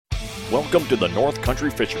Welcome to the North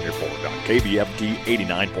Country Fishing Report on KBFT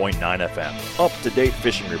 89.9 FM. Up-to-date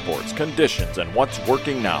fishing reports, conditions, and what's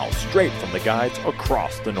working now, straight from the guides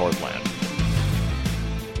across the Northland.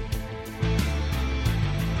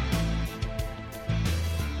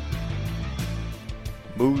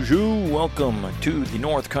 Bonjour, welcome to the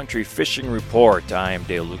North Country Fishing Report. I am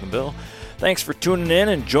Dale Luganville. Thanks for tuning in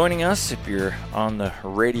and joining us if you're on the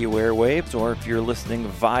radio airwaves or if you're listening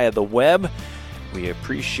via the web. We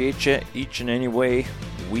appreciate you each and any way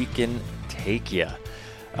we can take you.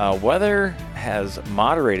 Weather has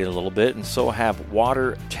moderated a little bit, and so have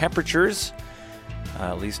water temperatures,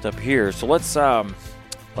 at least up here. So let's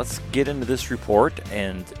get into this report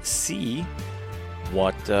and see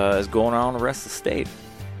what is going on in the rest of the state.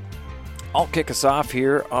 I'll kick us off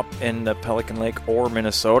here up in the Pelican Lake or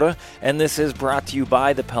Minnesota, and this is brought to you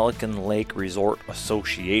by the Pelican Lake Resort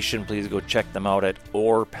Association. Please go check them out at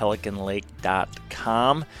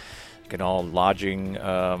orpelicanlake.com. You can all lodging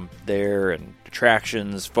there and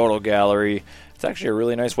attractions, photo gallery. It's actually a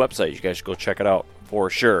really nice website. You guys should go check it out for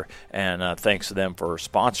sure. And thanks to them for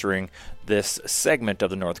sponsoring this segment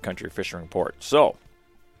of the North Country Fishing Report. So,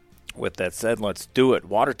 with that said, let's do it.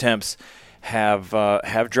 Water temps have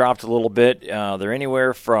dropped a little bit. They're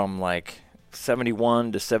anywhere from like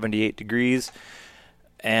 71 to 78 degrees,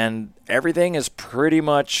 and everything is pretty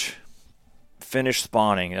much finished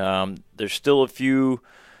spawning. There's still a few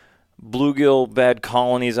bluegill bed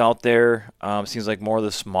colonies out there. Seems like more of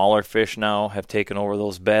the smaller fish now have taken over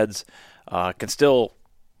those beds. Can still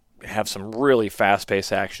have some really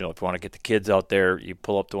fast-paced action. If you want to get the kids out there, you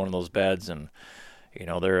pull up to one of those beds and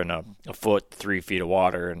they're in a foot, 3 feet of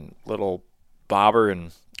water, and little bobber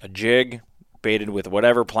and a jig baited with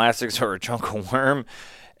whatever plastics or a chunk of worm,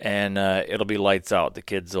 and it'll be lights out. The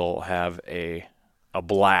kids will have a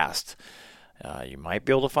blast. You might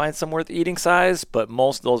be able to find some worth eating size, but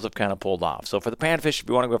most of those have kind of pulled off. So for the panfish, if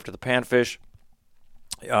you want to go after the panfish,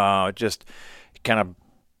 just kind of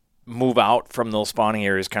move out from those spawning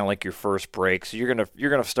areas, kind of like your first break. So you're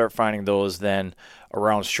gonna start finding those then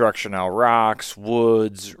around structure rocks,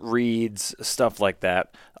 woods, reeds, stuff like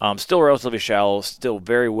that. Still relatively shallow, still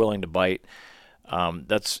very willing to bite.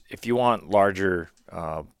 That's if you want larger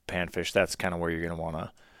panfish. That's kind of where you're gonna want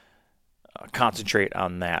to concentrate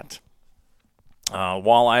on that.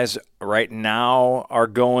 Walleyes right now are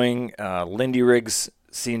going. Lindy rigs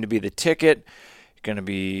seem to be the ticket. You're going to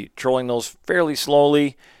be trolling those fairly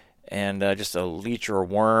slowly. And just a leech or a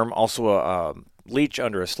worm. Also a leech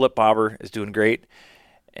under a slip bobber is doing great.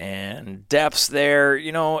 And depths there,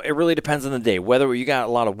 it really depends on the day. Whether you got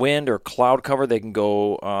a lot of wind or cloud cover, they can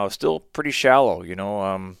go still pretty shallow, in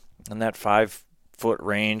that 5-foot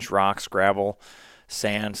range, rocks, gravel,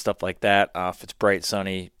 sand, stuff like that. If it's bright,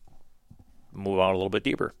 sunny, move out a little bit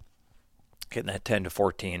deeper. Getting that 10 to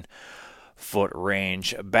 14-foot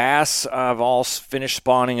range. Bass have all finished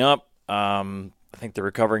spawning up. I think they're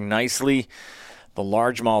recovering nicely. The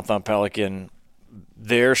largemouth on Pelican,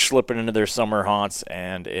 they're slipping into their summer haunts,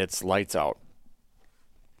 and it's lights out.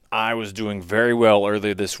 I was doing very well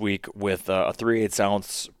earlier this week with a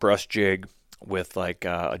 3/8-ounce breast jig with like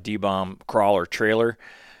a D-bomb crawler trailer.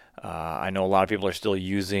 I know a lot of people are still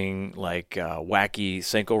using like wacky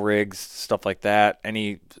Senko rigs, stuff like that.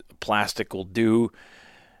 Any plastic will do.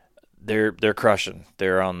 They're crushing.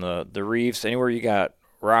 They're on the reefs. Anywhere you got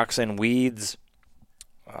rocks and weeds,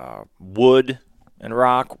 wood and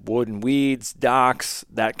rock, wood and weeds, docks,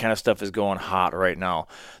 that kind of stuff is going hot right now.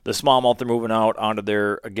 The smallmouth are moving out onto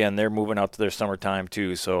they're moving out to their summertime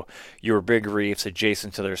too. So your big reefs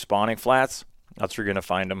adjacent to their spawning flats, that's where you're going to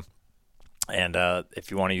find them. And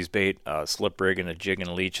if you want to use bait, slip rig and a jig and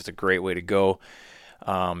a leech is a great way to go.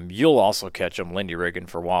 You'll also catch them Lindy rigging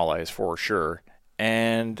for walleyes for sure.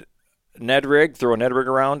 And Ned rig, throw a Ned rig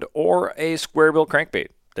around, or a square bill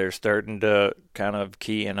crankbait. They're starting to kind of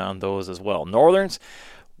key in on those as well. Northerns,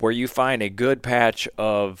 where you find a good patch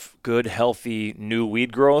of good, healthy, new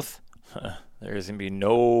weed growth, there's going to be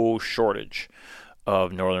no shortage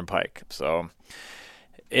of northern pike. So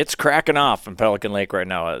it's cracking off in Pelican Lake right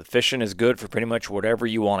now. Fishing is good for pretty much whatever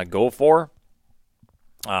you want to go for.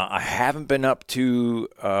 I haven't been up to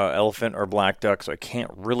elephant or black duck, so I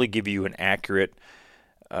can't really give you an accurate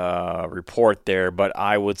report there, but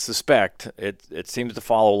I would suspect it seems to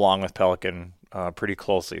follow along with Pelican pretty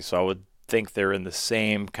closely. So I would think they're in the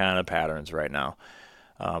same kind of patterns right now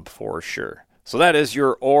for sure. So that is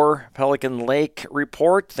your Pelican Lake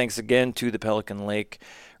report. Thanks again to the Pelican Lake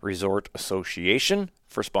Resort Association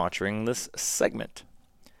for sponsoring this segment.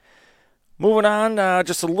 Moving on,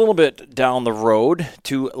 just a little bit down the road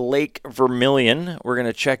to Lake Vermilion. We're going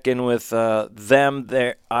to check in with them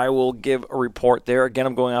there. I will give a report there. Again,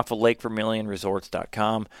 I'm going off of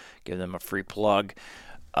LakeVermilionResorts.com. Give them a free plug.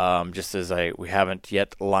 Just as we haven't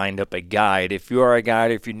yet lined up a guide. If you are a guide,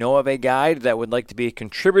 if you know of a guide that would like to be a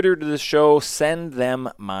contributor to the show, send them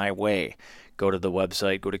my way. Go to the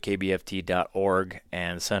website, go to kbft.org,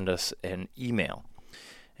 and send us an email.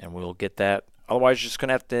 And we'll get that. Otherwise, you're just going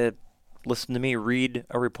to have to listen to me read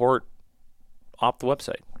a report off the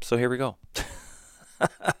website. So here we go.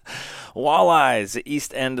 Walleyes. The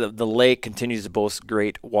east end of the lake continues to boast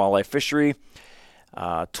great walleye fishery.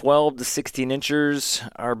 12 to 16 inchers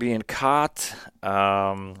are being caught.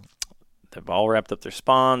 They've all wrapped up their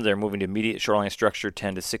spawn. They're moving to immediate shoreline structure,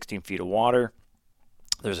 10 to 16 feet of water.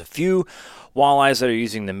 There's a few walleyes that are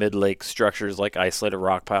using the mid-lake structures like isolated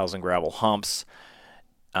rock piles and gravel humps.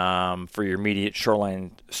 For your immediate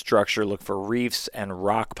shoreline structure, look for reefs and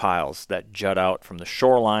rock piles that jut out from the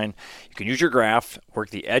shoreline. You can use your graph,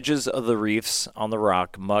 work the edges of the reefs on the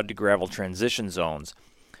rock, mud to gravel transition zones,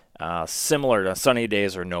 similar to sunny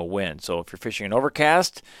days or no wind. So if you're fishing an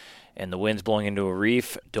overcast and the wind's blowing into a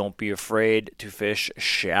reef, don't be afraid to fish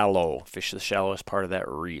shallow. Fish the shallowest part of that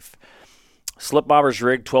reef. Slip bobbers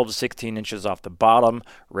rigged 12 to 16 inches off the bottom.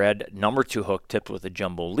 Red number 2 hook tipped with a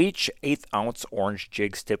jumbo leech. 1/8 ounce orange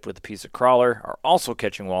jigs tipped with a piece of crawler are also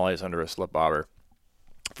catching walleyes under a slip bobber.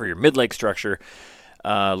 For your mid-lake structure,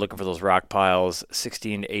 looking for those rock piles,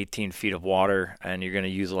 16 to 18 feet of water, and you're going to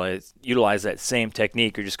utilize that same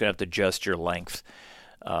technique. You're just going to have to adjust your length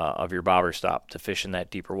of your bobber stop to fish in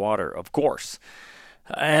that deeper water, of course.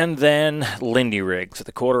 And then Lindy rigs with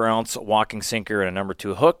a 1/4 ounce walking sinker and a number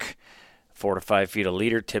 2 hook. 4 to 5 feet a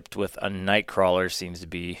leader tipped with a night crawler seems to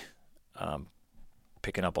be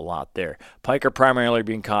picking up a lot there. Pike are primarily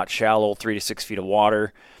being caught shallow, 3 to 6 feet of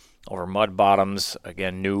water, over mud bottoms.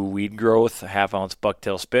 Again, new weed growth, 1/2 ounce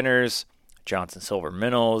bucktail spinners, Johnson silver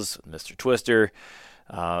minnows, Mr. Twister.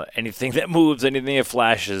 Anything that moves, anything that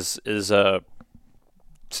flashes is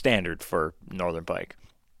standard for northern pike.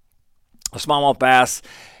 The smallmouth bass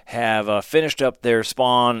have finished up their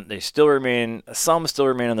spawn. Some still remain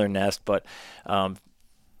in their nest, but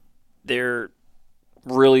they're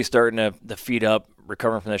really starting to feed up,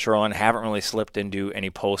 recovering from the shoreline. Haven't really slipped into any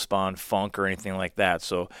post-spawn funk or anything like that.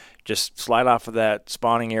 So just slide off of that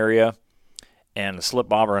spawning area, and the slip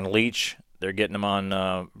bobber and leech, they're getting them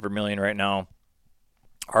on Vermilion right now.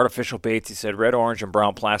 Artificial baits, he said, red, orange, and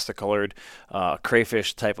brown plastic-colored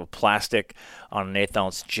crayfish type of plastic on an 1/8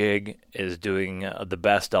 ounce jig is doing the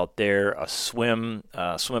best out there. A swim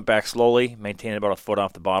it back slowly, maintain about 1 foot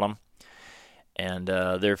off the bottom. And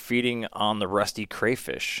they're feeding on the rusty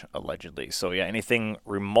crayfish, allegedly. So, yeah, anything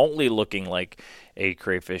remotely looking like a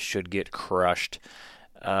crayfish should get crushed.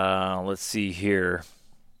 Let's see here.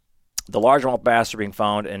 The largemouth bass are being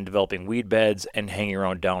found in developing weed beds and hanging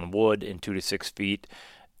around down wood in 2 to 6 feet.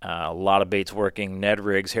 A lot of baits working, Ned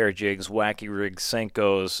rigs, hair jigs, wacky rigs,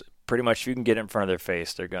 Senkos. Pretty much if you can get it in front of their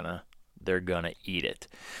face, they're gonna eat it.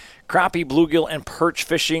 Crappie, bluegill, and perch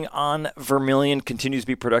fishing on Vermilion continues to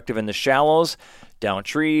be productive in the shallows. Down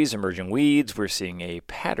trees, emerging weeds. We're seeing a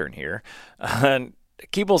pattern here.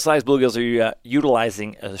 Keeble-sized bluegills are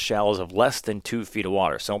utilizing shallows of less than 2 feet of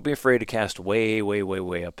water. So don't be afraid to cast way, way, way,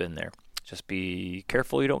 way up in there. Just be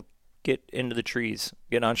careful you don't get into the trees,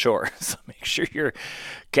 get on shore. So make sure your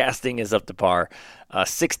casting is up to par.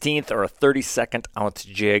 16th or a 32nd ounce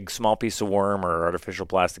jig, small piece of worm or artificial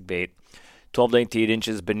plastic bait. 12 to 18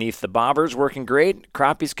 inches beneath the bobbers, working great.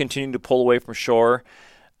 Crappies continue to pull away from shore.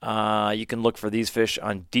 You can look for these fish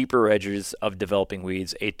on deeper edges of developing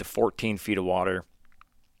weeds, 8 to 14 feet of water.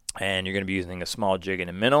 And you're going to be using a small jig and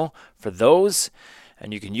a minnow for those.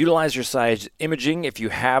 And you can utilize your size imaging if you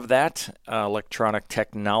have that electronic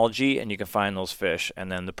technology, and you can find those fish.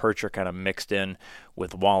 And then the perch are kind of mixed in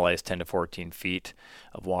with walleyes, 10 to 14 feet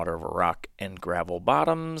of water over rock and gravel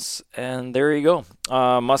bottoms. And there you go.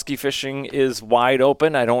 Muskie fishing is wide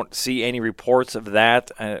open. I don't see any reports of that.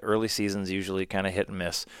 Early season's usually kind of hit and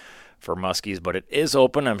miss for muskies, but it is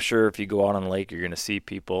open. I'm sure if you go out on the lake, you're going to see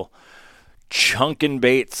people chunking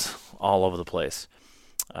baits all over the place.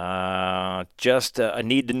 Just a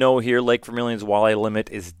need to know here, Lake Vermilion's walleye limit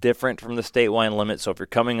is different from the statewide limit. So if you're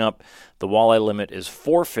coming up, the walleye limit is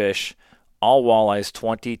 4 fish. All walleyes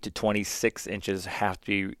 20 to 26 inches have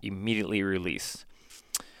to be immediately released.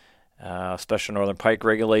 Special northern pike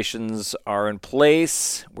regulations are in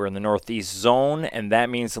place. We're in the northeast zone, and that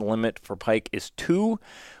means the limit for pike is 2,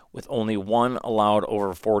 with only 1 allowed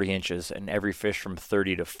over 40 inches, and every fish from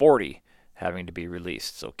 30 to 40 having to be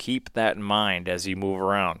released. So keep that in mind as you move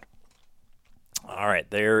around. All right,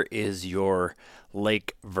 there is your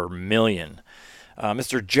Lake Vermilion.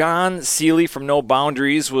 Mr. John Seeley from No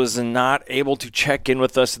Boundaries was not able to check in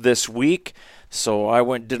with us this week, so I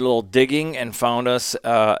did a little digging and found us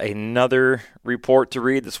another report to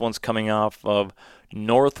read. This one's coming off of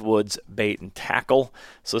Northwoods Bait and Tackle.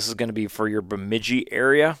 So this is going to be for your Bemidji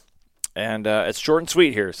area, and it's short and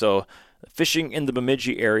sweet here. So fishing in the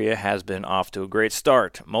Bemidji area has been off to a great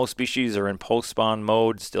start. Most species are in post-spawn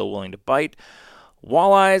mode, still willing to bite.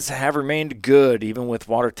 Walleyes have remained good, even with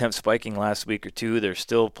water temps spiking last week or two. There's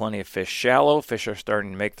still plenty of fish shallow. Fish are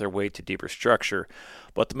starting to make their way to deeper structure.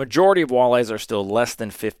 But the majority of walleyes are still less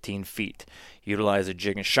than 15 feet. Utilize a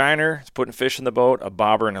jig and shiner. It's putting fish in the boat, a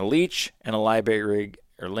bobber and a leech, and a live bait rig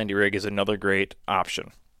or Lindy rig is another great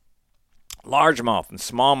option. Largemouth and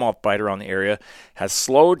smallmouth bite around the area has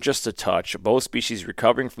slowed just a touch, both species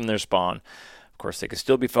recovering from their spawn. Of course, they can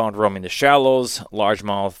still be found roaming the shallows.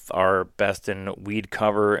 Largemouth are best in weed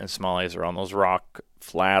cover, and smallies are on those rock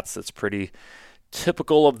flats. That's pretty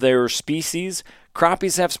typical of their species.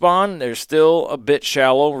 Crappies have spawned. They're still a bit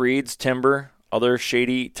shallow. Reeds, timber, other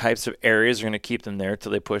shady types of areas are going to keep them there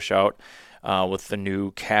until they push out with the new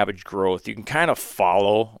cabbage growth. You can kind of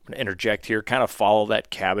follow, interject here, kind of follow that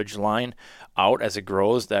cabbage line out as it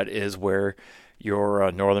grows. That is where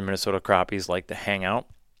your northern Minnesota crappies like to hang out.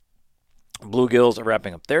 Bluegills are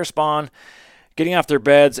wrapping up their spawn, getting off their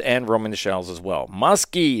beds, and roaming the shallows as well.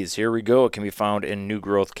 Muskies, here we go. It can be found in new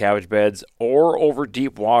growth cabbage beds or over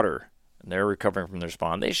deep water. And they're recovering from their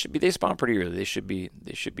spawn. They spawn pretty early. They should be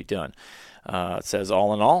done. It says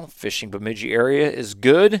all in all, fishing Bemidji area is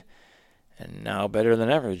good. And now better than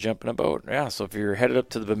ever, jumping a boat. Yeah, so if you're headed up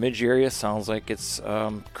to the Bemidji area, sounds like it's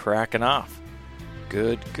cracking off.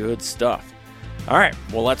 Good stuff. All right,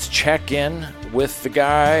 well, let's check in with the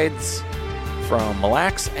guides from Mille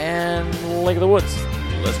Lacs and Lake of the Woods.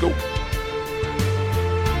 Let's go.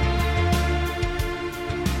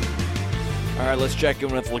 All right, let's check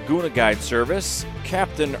in with Laguna Guide Service.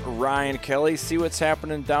 Captain Ryan Kelly, see what's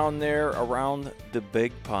happening down there around the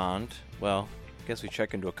big pond. Well, I guess we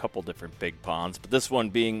check into a couple different big ponds, but this one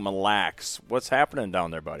being Mille Lacs. What's happening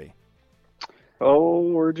down there, buddy? Oh,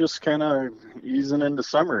 we're just kind of easing into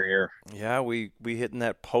summer here. Yeah, we hitting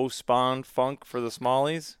that post-spawn funk for the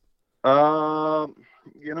smallies? Uh,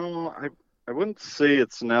 I wouldn't say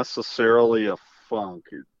it's necessarily a funk.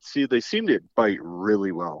 See, they seem to bite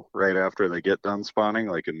really well right after they get done spawning,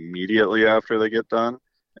 like immediately after they get done,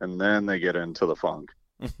 and then they get into the funk.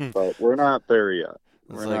 But we're not there yet.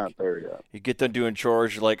 We're not there yet. You get done doing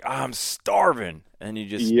chores, you're like, I'm starving. And you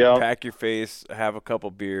just pack your face, have a couple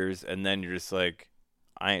beers, and then you're just like,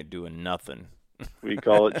 I ain't doing nothing. We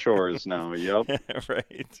call it chores now, yep.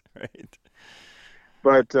 Right.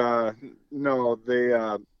 But, no,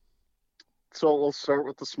 so we'll start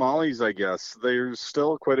with the smallies, I guess. There's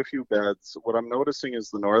still quite a few beds. What I'm noticing is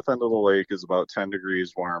the north end of the lake is about 10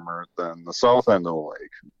 degrees warmer than the south end of the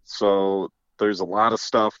lake. So there's a lot of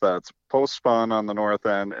stuff that's post-spawn on the north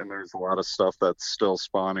end, and there's a lot of stuff that's still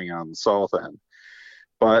spawning on the south end.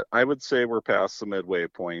 But I would say we're past the midway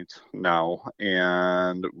point now,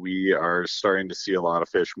 and we are starting to see a lot of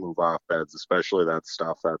fish move off beds, especially that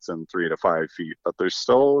stuff that's in 3 to 5 feet. But there's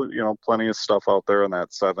still, plenty of stuff out there in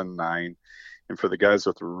that 7, 9. And for the guys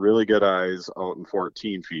with really good eyes out in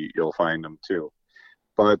 14 feet, you'll find them too.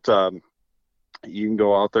 But you can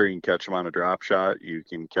go out there, you can catch them on a drop shot, you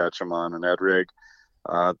can catch them on an Ed rig.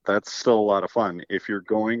 That's still a lot of fun. If you're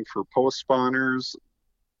going for post spawners,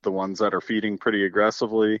 the ones that are feeding pretty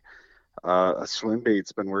aggressively, a swim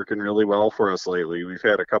bait's been working really well for us lately. We've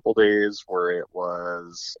had a couple days where it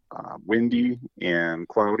was windy and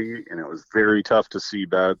cloudy, and it was very tough to see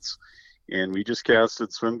beds. And we just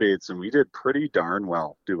casted swim baits, and we did pretty darn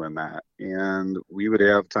well doing that. And we would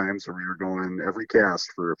have times where we were going every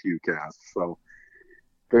cast for a few casts. So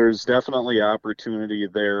there's definitely opportunity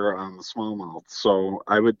there on the smallmouth. So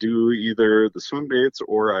I would do either the swim baits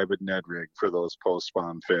or I would Ned rig for those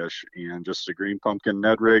post-spawn fish. And just a green pumpkin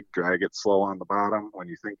Ned rig, drag it slow on the bottom. When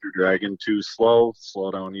you think you're dragging too slow,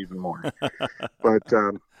 slow down even more. But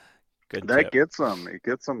that gets them. It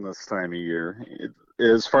gets them this time of year.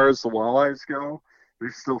 As far as the walleyes go,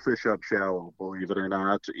 there's still fish up shallow, believe it or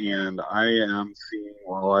not. And I am seeing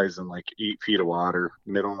walleyes in like 8 feet of water,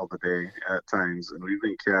 middle of the day at times. And we've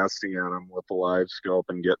been casting at them with the live scope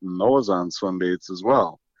and getting those on swim baits as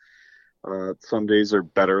well. Some days are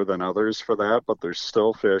better than others for that, but there's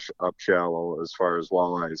still fish up shallow as far as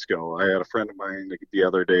walleyes go. I had a friend of mine the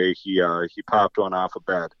other day, he popped one off a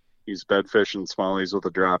bed. He's bed fishing smallies with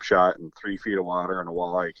a drop shot in 3 feet of water, and a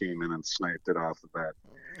walleye came in and sniped it off the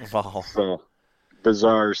bed. Wow. So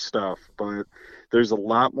bizarre stuff. But there's a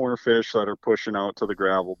lot more fish that are pushing out to the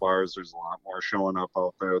gravel bars. There's a lot more showing up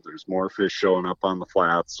out there. There's more fish showing up on the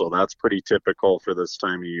flats. So that's pretty typical for this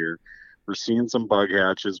time of year. We're seeing some bug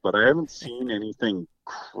hatches, but I haven't seen anything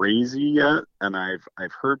crazy yet. And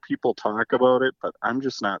I've heard people talk about it, but I'm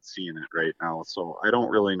just not seeing it right now. So I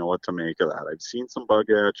don't really know what to make of that. I've seen some bug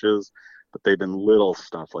hatches, but they've been little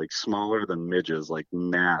stuff, like smaller than midges, like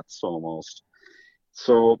gnats almost.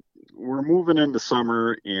 So we're moving into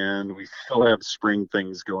summer and we still have spring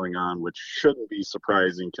things going on, which shouldn't be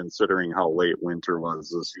surprising considering how late winter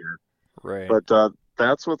was this year. Right. But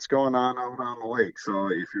that's what's going on out on the lake. So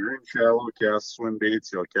if you're in shallow cast swim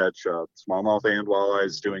baits, you'll catch smallmouth and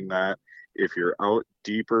walleyes doing that. If you're out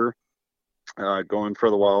deeper, going for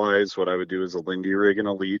the walleyes, what I would do is a Lindy rig and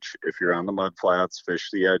a leech. If you're on the mud flats, fish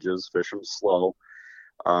the edges, fish them slow.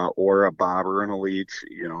 Or a bobber and a leech,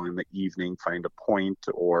 in the evening, find a point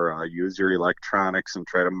or use your electronics and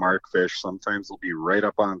try to mark fish. Sometimes they'll be right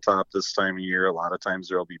up on top this time of year. A lot of times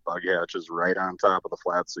there'll be bug hatches right on top of the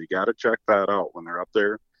flat. So you got to check that out when they're up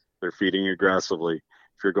there. They're feeding aggressively.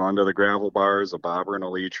 If you're going to the gravel bars, a bobber and a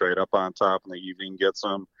leech right up on top in the evening gets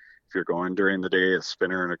them. If you're going during the day, a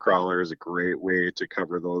spinner and a crawler is a great way to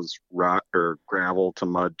cover those rock or gravel to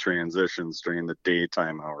mud transitions during the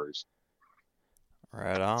daytime hours.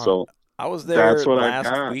 Right on. So I was there that's what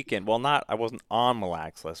last weekend. Well, I wasn't on Mille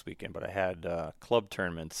Lacs last weekend, but I had club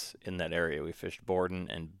tournaments in that area. We fished Borden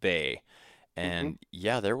and Bay, and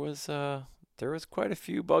yeah, there was quite a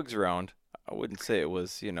few bugs around. I wouldn't say it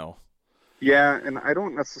was, Yeah, and I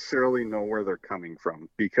don't necessarily know where they're coming from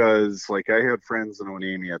because, like, I had friends in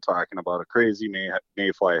Onamia talking about a crazy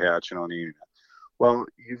mayfly hatch in Onamia. Well,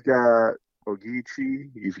 you've got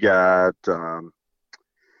Ogeechee, you've got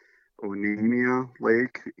Onamia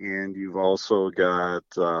Lake, and you've also got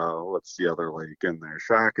what's the other lake in there?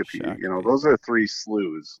 Shakopee. Those are three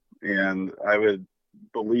sloughs, and I would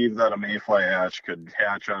believe that a mayfly hatch could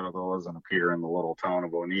hatch out of those and appear in the little town of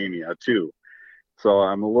Onamia too. So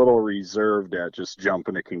I'm a little reserved at just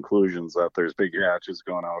jumping to conclusions that there's big hatches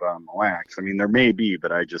going out on the Lacs. I mean, there may be,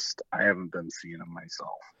 but I haven't been seeing them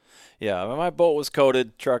myself. Yeah, my boat was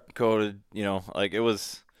coated, truck coated. Like it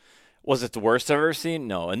was. Was it the worst I've ever seen?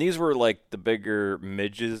 No. And these were like the bigger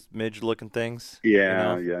midge-looking things.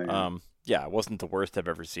 Yeah. Yeah, it wasn't the worst I've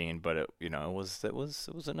ever seen, but it was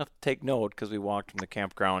enough to take note because we walked from the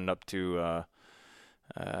campground up to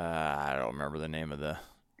I don't remember the name of the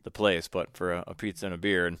place, but for a pizza and a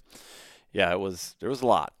beer, and yeah, there was a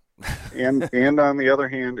lot. and on the other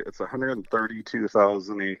hand, it's a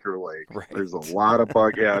 132,000 acre lake. Right. There's a lot of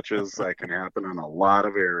bug hatches that can happen in a lot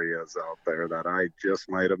of areas out there that I just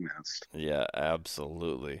might have missed. Yeah,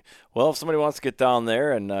 absolutely. Well, if somebody wants to get down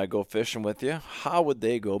there and go fishing with you, how would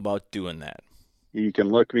they go about doing that? You can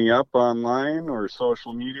look me up online or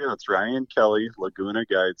social media. It's Ryan Kelly, Laguna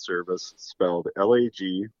Guide Service, spelled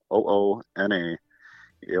Lagoona.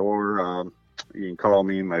 Or you can call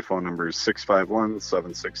me. My phone number is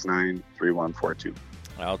 651-769-3142.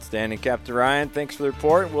 Outstanding, Captain Ryan. Thanks for the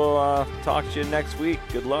report. We'll talk to you next week.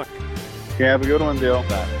 Good luck. Yeah, have a good one, Dale.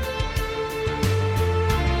 Bye.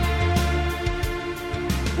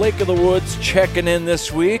 Lake of the Woods checking in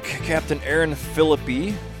this week. Captain Aaron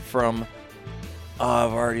Philippi from,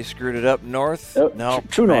 I've already screwed it up, North? No,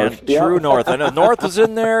 True North. Yeah. True North. I know North was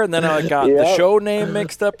in there, and then I got the show name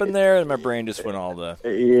mixed up in there, and my brain just went all the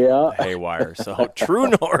haywire. So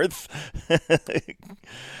True North.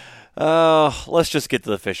 Let's just get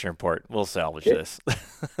to the fishing report. We'll salvage this.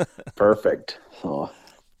 Perfect.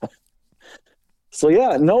 So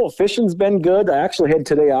yeah, no, fishing's been good. I actually had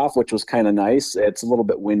today off, which was kind of nice. It's a little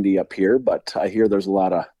bit windy up here, but I hear there's a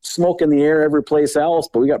lot of smoke in the air every place else,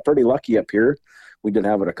 but we got pretty lucky up here. We did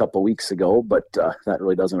have it a couple weeks ago, but that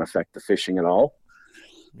really doesn't affect the fishing at all.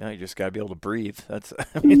 Yeah, you just got to be able to breathe. That's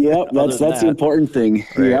that's the important thing.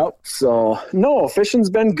 Right. Yep. So no,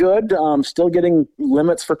 fishing's been good. Still getting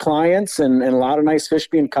limits for clients and a lot of nice fish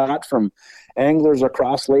being caught from anglers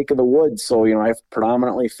across Lake of the Woods. So, I've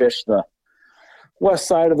predominantly fished the west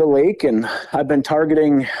side of the lake, and I've been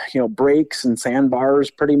targeting, breaks and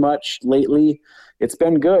sandbars pretty much lately. It's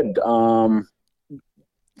been good.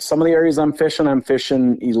 Some of the areas I'm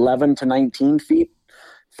fishing 11 to 19 feet,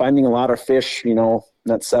 finding a lot of fish,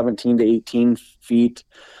 that's 17 to 18 feet.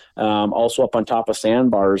 Also up on top of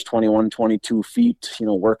sandbars, 21, 22 feet,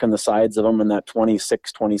 working the sides of them in that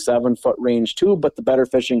 26, 27 foot range too. But the better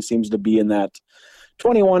fishing seems to be in that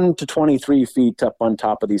 21 to 23 feet up on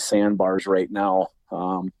top of these sandbars right now.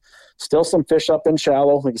 Still some fish up in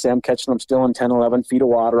shallow. Like I say, I'm catching them still in 10, 11 feet of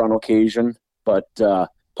water on occasion. But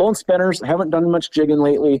pulling spinners. I haven't done much jigging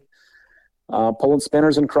lately. Pulling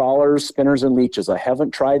spinners and crawlers, spinners and leeches. I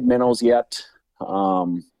haven't tried minnows yet,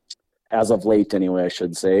 as of late anyway, I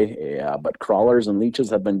should say. Yeah, but crawlers and leeches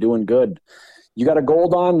have been doing good. You got a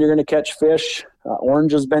gold on, you're going to catch fish.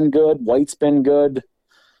 Orange has been good. White's been good.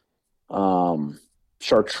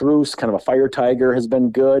 Chartreuse, kind of a fire tiger, has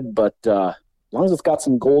been good. But as long as it's got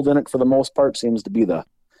some gold in it, for the most part, seems to be the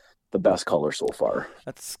best color so far.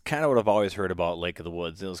 That's kind of what I've always heard about Lake of the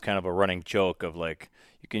Woods. It was kind of a running joke of like,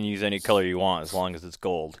 you can use any color you want as long as it's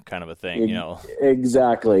gold, kind of a thing, you know.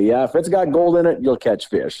 Exactly. Yeah, if it's got gold in it, you'll catch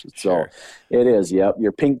fish. Sure. So it is. Yep.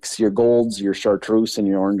 Your pinks, your golds, your chartreuse, and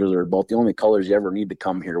your oranges are both the only colors you ever need to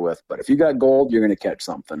come here with. But if you got gold, you're going to catch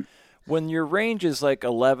something. When your range is like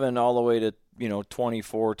 11 all the way to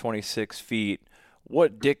 24, 26 feet,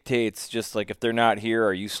 what dictates, just like if they're not here,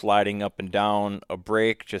 are you sliding up and down a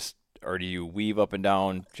break, or do you weave up and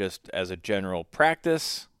down just as a general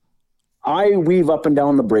practice? I weave up and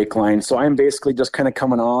down the break line, so I'm basically just kind of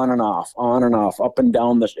coming on and off, up and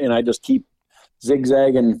down and I just keep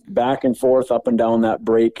zigzagging back and forth up and down that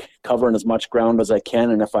break, covering as much ground as I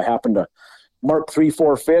can. And if I happen to mark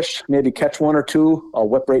 3-4 fish, maybe catch 1 or 2, I'll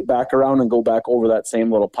whip right back around and go back over that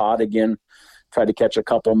same little pod again, try to catch a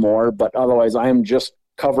couple more. But otherwise, I'm just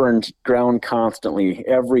covering ground constantly.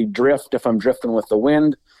 Every drift, if I'm drifting with the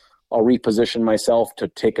wind, I'll reposition myself to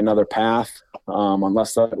take another path,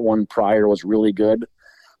 unless that one prior was really good.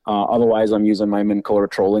 Otherwise, I'm using my Minn Kota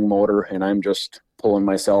trolling motor, and I'm just pulling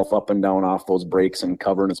myself up and down off those breaks and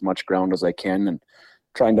covering as much ground as I can and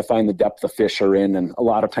trying to find the depth the fish are in. And a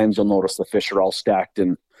lot of times you'll notice the fish are all stacked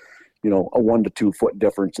in, a 1 to 2 foot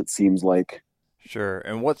difference, it seems like. Sure.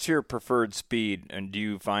 And what's your preferred speed? And do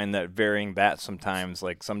you find that varying that sometimes,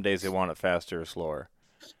 like some days they want it faster or slower?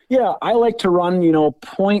 Yeah, I like to run,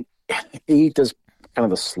 0.8 is kind of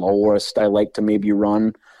the slowest I like to maybe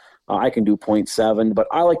run. I can do 0.7, but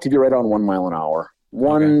I like to be right on 1 mile an hour.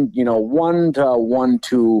 1 to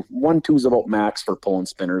 1.2. 1.2 is about max for pulling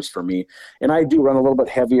spinners for me. And I do run a little bit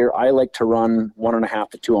heavier. I like to run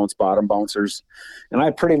 1.5 to 2 ounce bottom bouncers. And I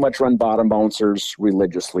pretty much run bottom bouncers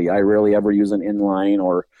religiously. I rarely ever use an inline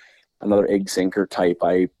or another egg sinker type.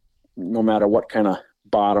 No matter what kind of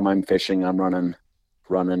bottom I'm fishing, I'm running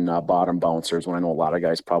bottom bouncers, when I know a lot of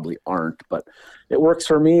guys probably aren't. But it works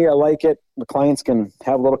for me. I like it. The clients can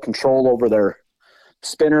have a little control over their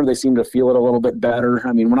spinner. They seem to feel it a little bit better.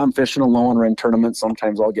 I mean, when I'm fishing alone or in tournaments,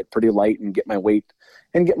 sometimes I'll get pretty light and get my weight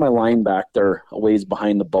and get my line back there a ways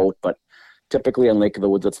behind the boat. But typically on Lake of the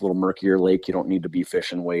Woods, it's a little murkier lake. You don't need to be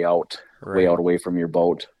fishing way out away from your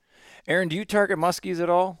boat. Aaron, do you target muskies at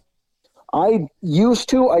all? I used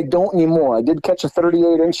to. I don't anymore. I did catch a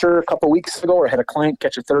 38-incher a couple weeks ago, or had a client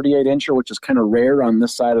catch a 38-incher, which is kind of rare on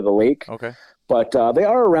this side of the lake. Okay. But they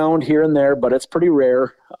are around here and there, but it's pretty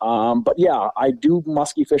rare. But yeah, I do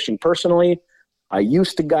muskie fishing personally. I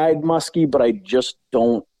used to guide muskie, but I just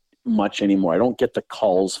don't much anymore. I don't get the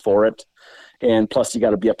calls for it. And plus, you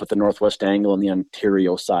got to be up at the Northwest Angle on the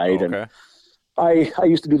Ontario side. Okay. And I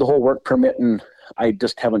used to do the whole work permit, and I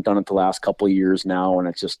just haven't done it the last couple of years now, and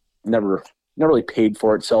it's just never really paid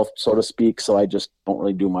for itself, so to speak. So I just don't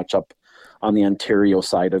really do much up on the Ontario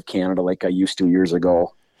side of Canada like I used to years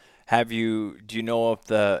ago. Do you know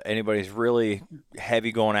if anybody's really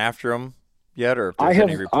heavy going after them yet, or if there's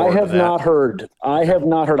any report I have of that? not heard. I have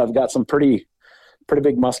not heard. I've got some pretty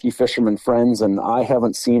big muskie fisherman friends, and I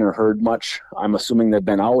haven't seen or heard much. I'm assuming they've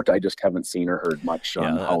been out. I just haven't seen or heard much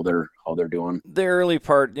on how they're doing. The early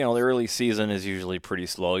part, the early season is usually pretty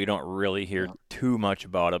slow. You don't really hear too much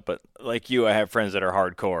about it, but like you, I have friends that are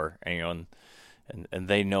hardcore, and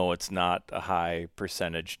they know it's not a high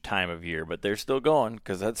percentage time of year, but they're still going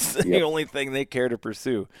because that's the only thing they care to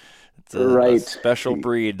pursue. It's a special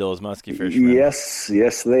breed, those muskie fishermen.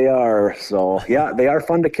 Yes, they are. So, yeah, they are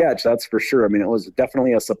fun to catch, that's for sure. I mean, it was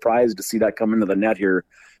definitely a surprise to see that come into the net here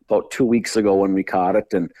about 2 weeks ago when we caught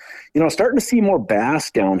it. And, starting to see more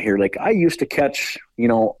bass down here. Like, I used to catch,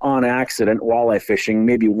 on accident walleye fishing,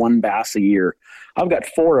 maybe 1 bass a year. I've got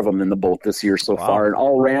 4 of them in the boat this year so far, in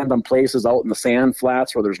all random places out in the sand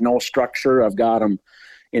flats where there's no structure. I've got them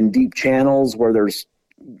in deep channels where there's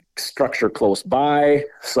structure close by.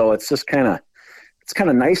 So it's just kind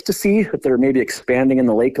of nice to see that they're maybe expanding in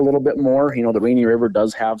the lake a little bit more. The Rainy River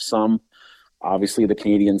does have some. Obviously, the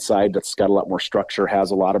Canadian side that's got a lot more structure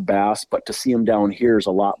has a lot of bass, but to see them down here is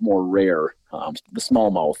a lot more rare. The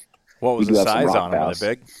smallmouth. What was the size on them? Were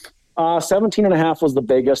they big? 17.5 was the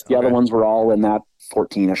biggest. The other ones were all in that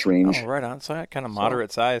 14-ish range. Oh, right on. So that kind of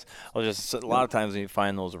moderate size. A lot of times when you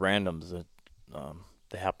find those randoms that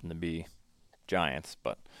they happen to be giants,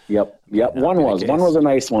 but Yep. One was a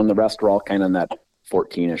nice one. The rest were all kind of in that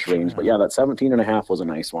 14-ish range. But yeah, that 17.5 was a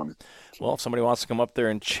nice one. Well, if somebody wants to come up there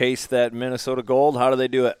and chase that Minnesota Gold, how do they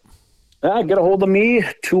do it? Get a hold of me,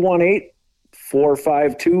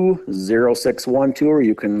 218-452-0612, or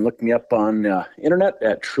you can look me up on internet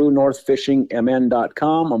at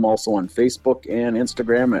truenorthfishingmn.com. I'm also on Facebook and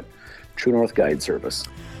Instagram at True North Guide Service.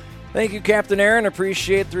 Thank you, Captain Aaron.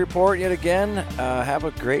 Appreciate the report yet again. Have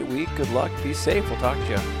a great week. Good luck. Be safe. We'll talk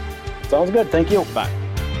to you. Sounds good. Thank you. Bye.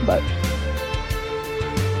 Bye.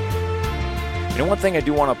 You know, one thing I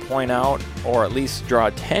do want to point out, or at least draw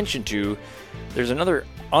attention to, there's another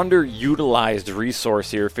underutilized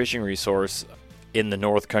resource here, fishing resource in the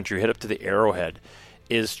North Country, head up to the Arrowhead,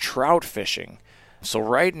 is trout fishing. So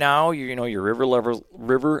right now, your river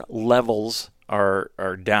levels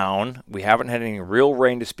are down. We haven't had any real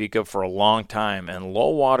rain to speak of for a long time, and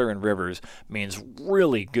low water in rivers means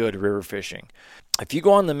really good river fishing. If you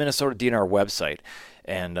go on the Minnesota DNR website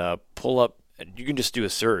and pull up, you can just do a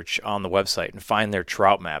search on the website and find their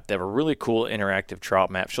trout map. They have a really cool interactive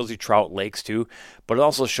trout map. It shows you trout lakes too, but it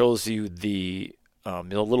also shows you the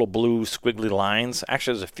little blue squiggly lines.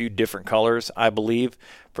 Actually, there's a few different colors, I believe,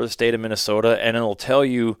 for the state of Minnesota, and it'll tell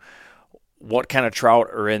you what kind of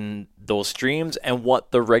trout are in those streams and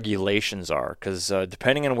what the regulations are, because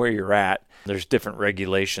depending on where you're at, there's different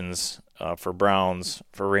regulations for browns,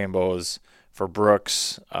 for rainbows, for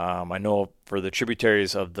brooks. I know for the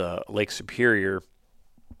tributaries of the Lake Superior,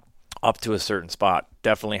 up to a certain spot,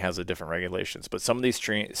 definitely has a different regulations. But some of these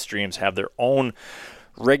streams have their own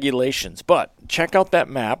regulations. But check out that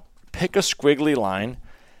map, pick a squiggly line,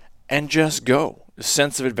 and just go. A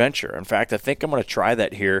sense of adventure. In fact, I think I'm going to try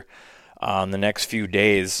that here the next few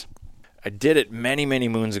days. I did it many, many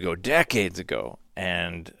moons ago, decades ago.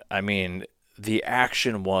 And, I mean, the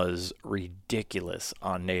action was ridiculous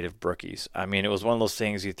on native brookies. I mean, it was one of those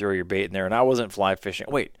things you throw your bait in there, and I wasn't fly fishing.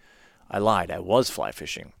 Wait, I lied. I was fly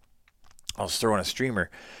fishing. I was throwing a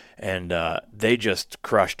streamer, and they just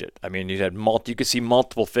crushed it. I mean, you could see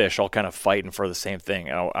multiple fish all kind of fighting for the same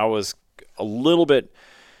thing. I was a little bit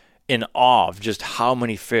in awe of just how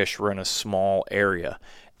many fish were in a small area.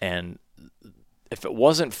 And if it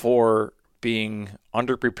wasn't for being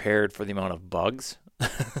underprepared for the amount of bugs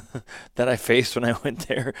that I faced when I went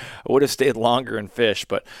there, I would have stayed longer and fished.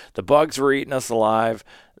 But the bugs were eating us alive.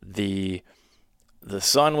 The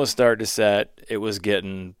sun was starting to set. It was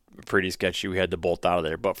getting pretty sketchy. We had to bolt out of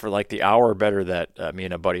there. But for like the hour better that me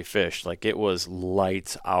and a buddy fished, like it was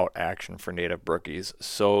lights out action for native brookies.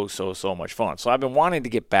 So much fun. So I've been wanting to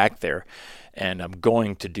get back there, and I'm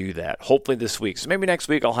going to do that hopefully this week. So maybe next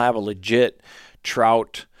week I'll have a legit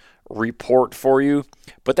trout report for you.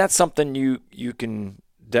 But that's something you can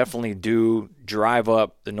definitely do. Drive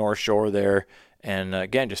up the North Shore there, and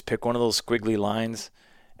again, just pick one of those squiggly lines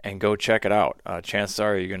and go check it out. Chances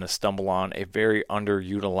are you're going to stumble on a very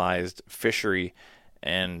underutilized fishery,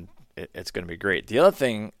 and it's going to be great. The other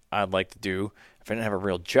thing I'd like to do, if I didn't have a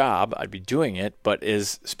real job, I'd be doing it, but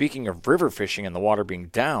is speaking of river fishing and the water being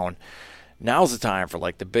down, now's the time for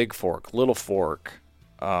like the Big Fork, Little Fork,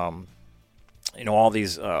 all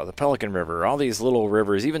these, the Pelican River, all these little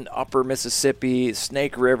rivers, even Upper Mississippi,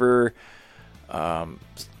 Snake River.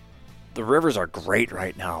 The rivers are great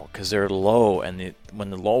right now because they're low, and when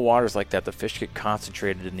the low water is like that, the fish get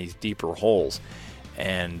concentrated in these deeper holes,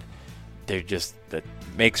 and that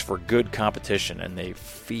makes for good competition, and they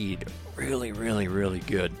feed really, really, really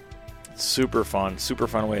good. Super fun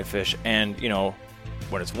way to fish. And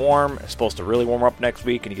when it's warm, it's supposed to really warm up next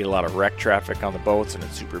week, and you get a lot of wreck traffic on the boats, and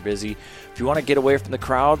it's super busy. If you want to get away from the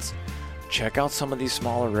crowds, check out some of these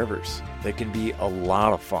smaller rivers. They can be a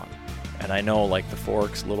lot of fun. And I know like the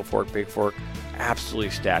Forks, Little Fork, Big Fork,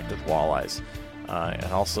 absolutely stacked with walleyes. And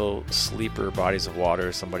also sleeper bodies of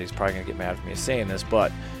water. Somebody's probably going to get mad at me saying this,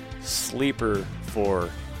 but sleeper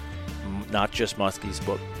for not just muskies,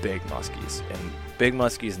 but big muskies. And big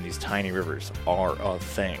muskies in these tiny rivers are a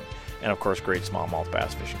thing. And of course, great smallmouth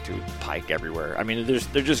bass fishing too, pike everywhere. I mean,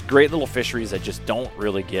 they're just great little fisheries that just don't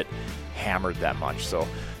really get hammered that much. So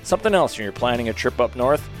something else when you're planning a trip up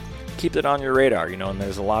north, keep it on your radar, and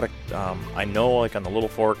there's a lot of, I know like on the Little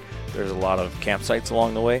Fork, there's a lot of campsites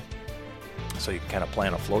along the way. So you can kind of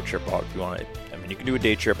plan a float trip out if you want to. I mean, you can do a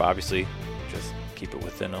day trip, obviously, just keep it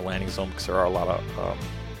within a landing zone because there are a lot of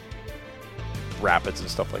rapids and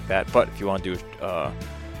stuff like that. But if you want to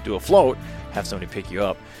do a float, have somebody pick you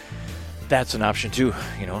up, that's an option too. A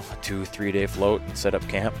 2-3 day float and set up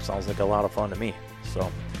camp. Sounds like a lot of fun to me. So,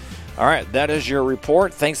 all right, that is your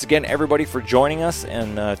report. Thanks again, everybody, for joining us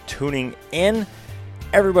and tuning in.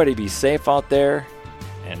 Everybody be safe out there,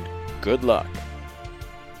 and good luck.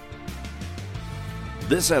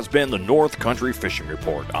 This has been the North Country Fishing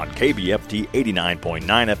Report on KBFT 89.9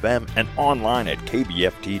 FM and online at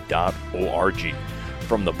kbft.org.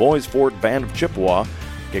 From the Boys Fort Band of Chippewa,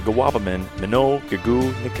 Gigawabamin, Minot,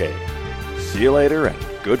 Gigu, Nikkei. See you later and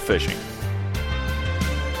good fishing.